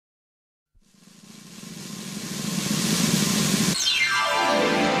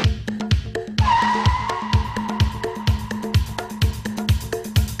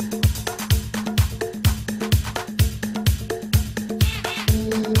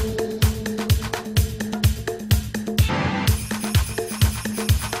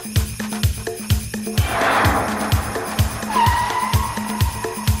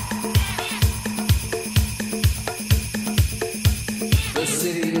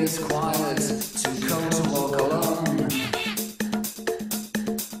is quiet, too cold to walk alone.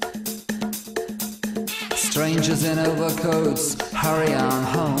 Strangers in overcoats, hurry on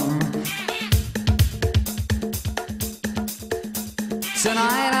home.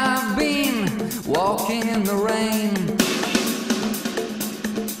 Tonight I've been walking in the rain.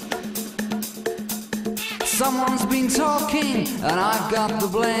 Someone's been talking and I've got the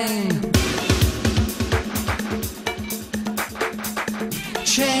blame.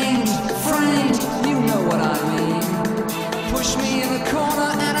 Chained, framed, you know what I mean. Push me in a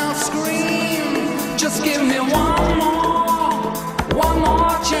corner and I'll scream. Just give me one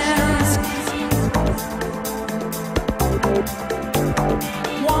more chance.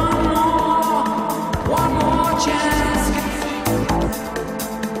 One more chance.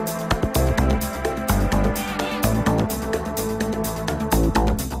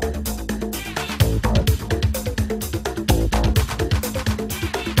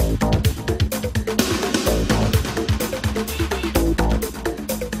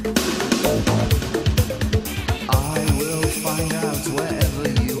 Wherever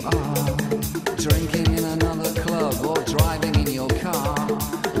you are, drinking in another club or driving in your car,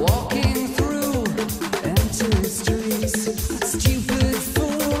 walking through empty streets, stupid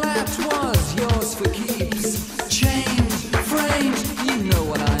fool that was yours for keeps. Chained, framed, you know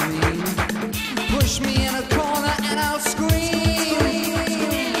what I mean. Push me in a corner and I'll scream.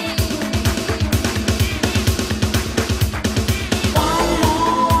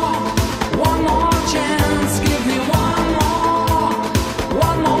 One more chance, give me one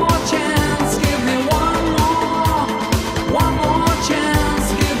more chance, give me one more chance,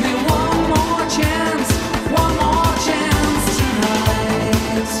 give me one more chance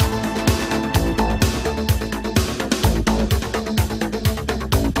tonight.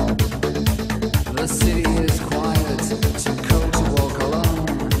 The city is quiet, too cold to walk alone.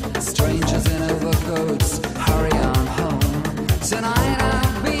 Strangers in overcoats, hurry on home. Tonight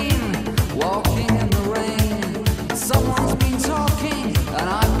I've been walking in the rain. Someone's been talking and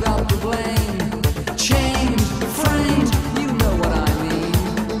I've got the blame. Chained, framed, you know what I mean.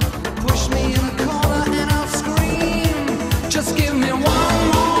 Push me in a corner and I'll scream. Just give me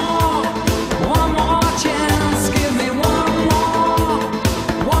one more chance. Give me one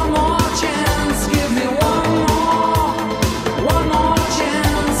more chance. Give me one more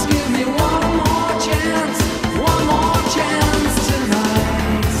chance. Give me one more chance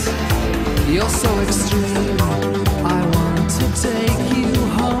tonight. You're so extreme, I want to take you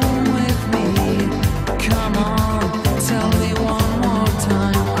home with me. Come on, tell me one more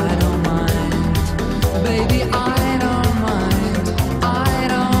time. I don't mind, baby, I don't mind.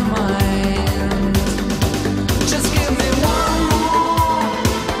 Just give me one more.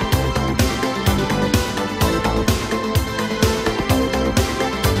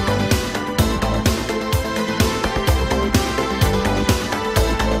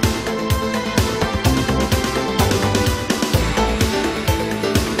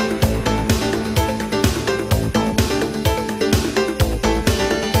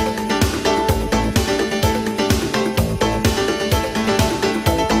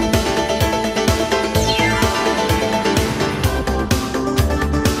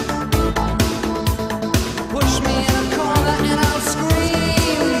 Push me in a corner and I'll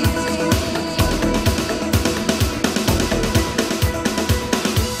scream.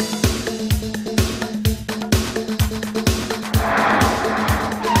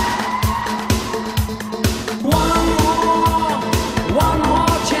 One more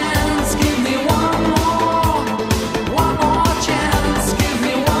chance, give me one more chance, give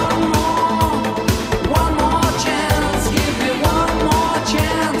me one more chance, give me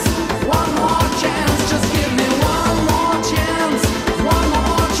one more chance, just give me one more chance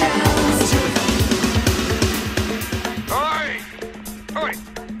Oi! Oi!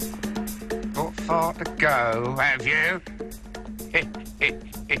 Not far to go, have you?